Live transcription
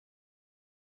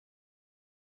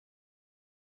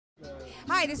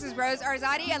Hi, this is Rose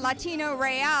Arzadi, a Latino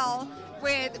Real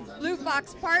with Blue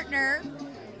Fox partner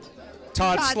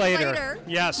Todd Slater.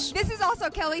 Yes. This is also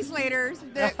Kelly Slater's,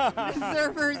 the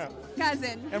surfer's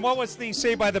cousin. And what was the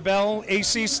Saved by the Bell?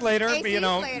 AC Slater? AC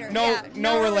Slater. No, Yeah,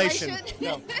 no relation.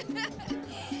 No.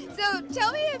 So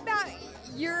tell me about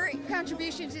your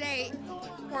contribution today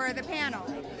for the panel.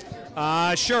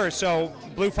 Sure. So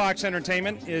Blue Fox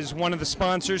Entertainment is one of the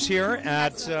sponsors here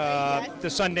at the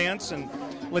Sundance and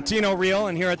Latino Reel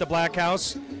and here at the Black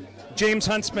House. James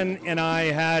Huntsman and I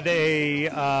had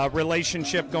a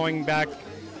relationship going back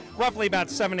roughly about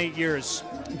 7-8 years.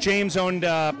 James owned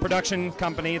a production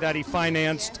company that he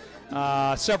financed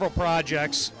several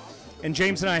projects, and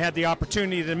James and I had the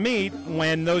opportunity to meet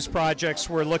when those projects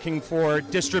were looking for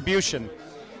distribution.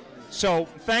 So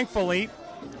thankfully,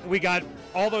 we got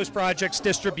all those projects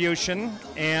distribution,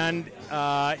 and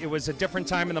it was a different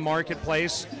time in the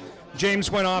marketplace.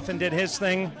 James went off and did his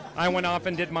thing. I went off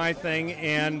and did my thing,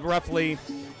 and roughly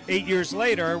 8 years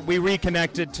later, we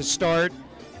reconnected to start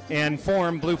and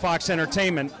form Blue Fox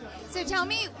Entertainment. So tell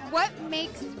me, what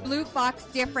makes Blue Fox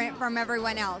different from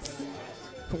everyone else?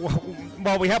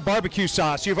 Well, we have barbecue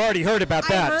sauce. You've already heard about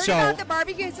that. I heard about the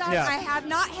barbecue sauce. Yeah. I have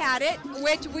not had it,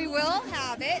 which we will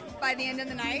have it by the end of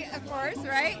the night, of course,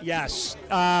 right? Yes.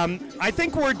 I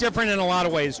think we're different in a lot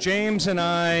of ways. James and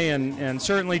I, and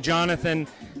certainly Jonathan,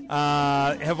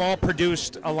 have all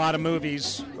produced a lot of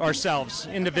movies ourselves,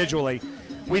 individually.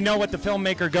 We know what the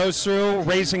filmmaker goes through,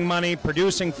 raising money,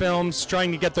 producing films,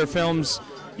 trying to get their films,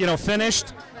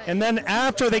 finished. And then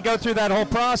after they go through that whole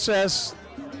process,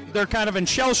 they're kind of in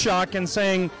shell shock and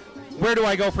saying, where do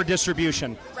I go for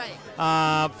distribution?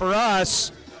 Right. For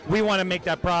us, we want to make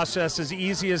that process as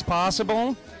easy as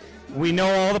possible. We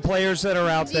know all the players that are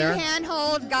out there. Do you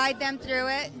handhold, guide them through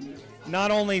it?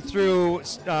 Not only through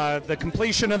the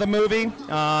completion of the movie,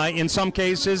 in some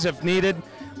cases, if needed,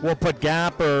 we'll put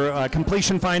gap or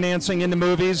completion financing into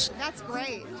movies. That's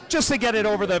great. Just to get it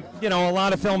over the, a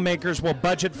lot of filmmakers will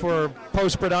budget for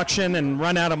post-production and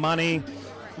run out of money.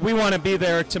 We want to be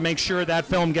there to make sure that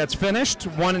film gets finished,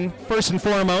 first and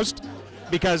foremost,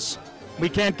 because we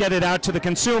can't get it out to the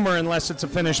consumer unless it's a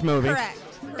finished movie. Correct.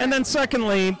 And then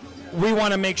secondly, we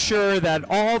want to make sure that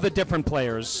all the different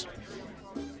players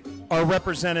are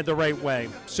represented the right way.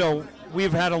 So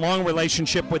we've had a long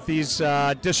relationship with these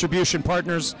distribution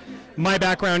partners. My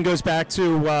background goes back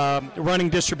to running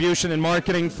distribution and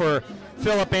marketing for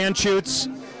Philip Anschutz,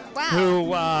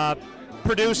 who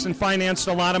produced and financed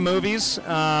a lot of movies.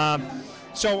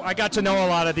 So I got to know a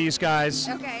lot of these guys.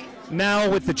 Okay. Now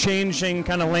with the changing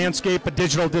kind of landscape of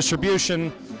digital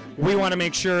distribution, we want to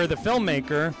make sure the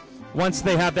filmmaker, once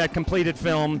they have that completed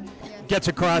film, gets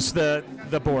across the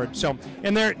board. So,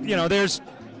 and there's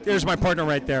my partner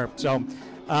right there. So,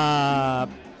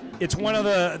 it's one of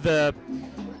the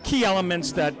key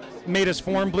elements that made us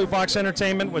form Blue Fox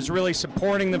Entertainment was really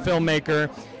supporting the filmmaker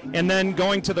and then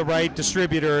going to the right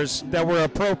distributors that were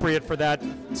appropriate for that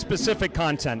specific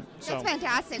content. That's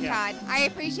fantastic, Todd. I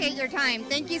appreciate your time.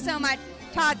 Thank you so much,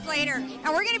 Todd Slater. And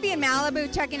we're going to be in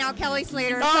Malibu checking out Kelly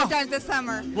Slater sometime this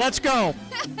summer. Let's go.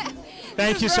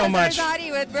 Thank you so much. Rose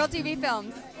Arzadi with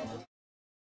RealTVfilms.